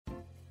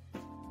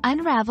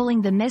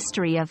Unraveling the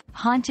mystery of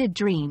haunted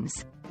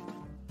dreams.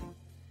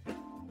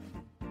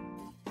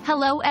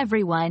 Hello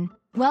everyone,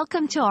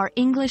 welcome to our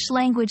English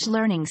language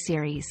learning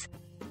series.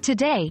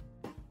 Today,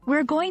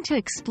 we're going to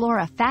explore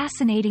a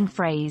fascinating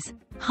phrase,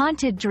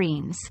 haunted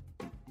dreams.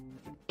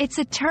 It's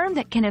a term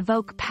that can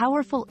evoke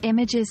powerful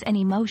images and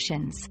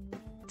emotions.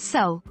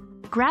 So,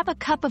 grab a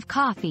cup of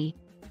coffee,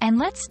 and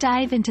let's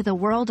dive into the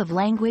world of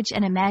language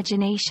and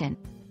imagination.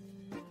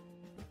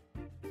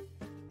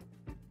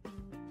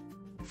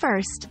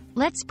 First,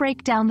 let's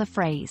break down the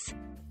phrase.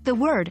 The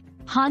word,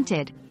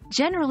 haunted,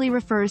 generally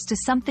refers to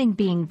something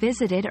being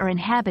visited or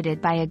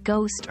inhabited by a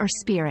ghost or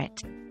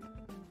spirit.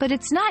 But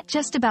it's not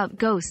just about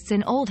ghosts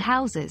in old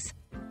houses.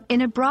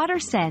 In a broader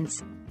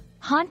sense,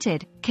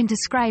 haunted can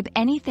describe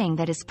anything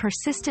that is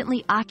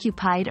persistently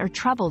occupied or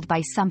troubled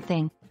by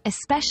something,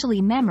 especially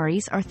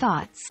memories or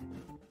thoughts.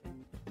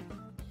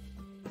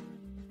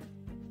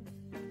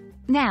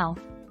 Now,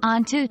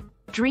 on to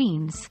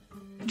dreams.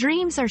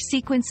 Dreams are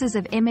sequences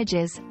of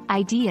images,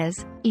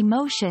 ideas,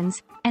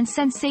 emotions, and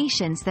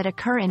sensations that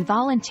occur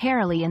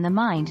involuntarily in the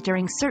mind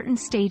during certain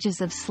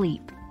stages of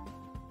sleep.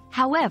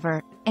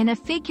 However, in a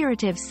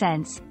figurative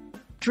sense,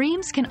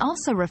 dreams can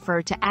also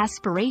refer to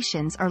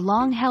aspirations or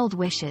long-held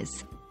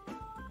wishes.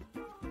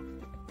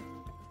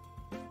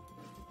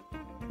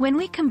 When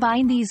we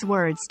combine these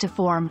words to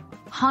form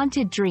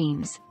haunted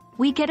dreams,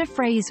 we get a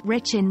phrase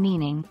rich in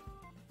meaning.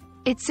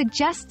 It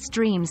suggests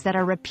dreams that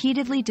are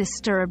repeatedly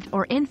disturbed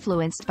or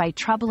influenced by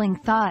troubling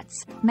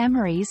thoughts,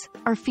 memories,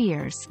 or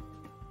fears.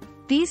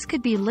 These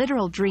could be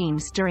literal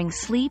dreams during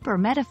sleep or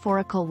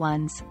metaphorical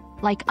ones,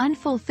 like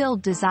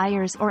unfulfilled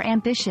desires or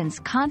ambitions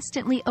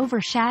constantly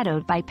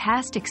overshadowed by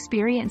past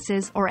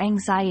experiences or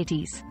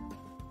anxieties.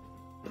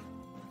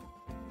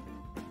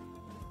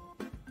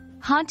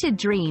 Haunted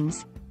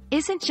dreams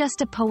isn't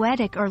just a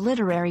poetic or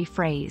literary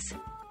phrase.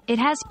 It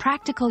has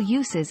practical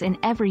uses in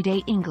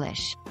everyday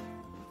English.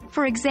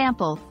 For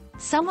example,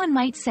 someone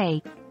might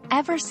say,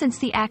 "Ever since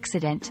the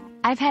accident,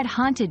 I've had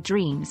haunted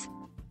dreams,"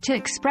 to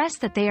express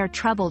that they are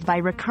troubled by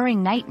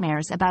recurring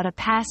nightmares about a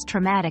past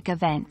traumatic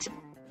event.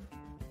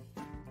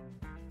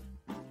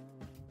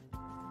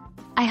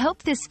 I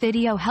hope this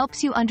video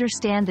helps you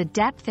understand the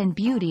depth and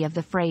beauty of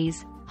the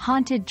phrase,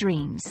 haunted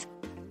dreams.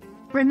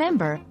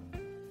 Remember,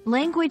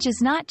 language is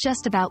not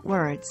just about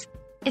words,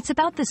 it's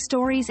about the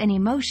stories and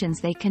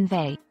emotions they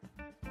convey.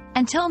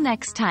 Until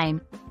next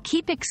time,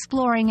 keep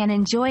exploring and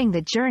enjoying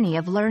the journey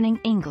of learning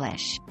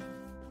English.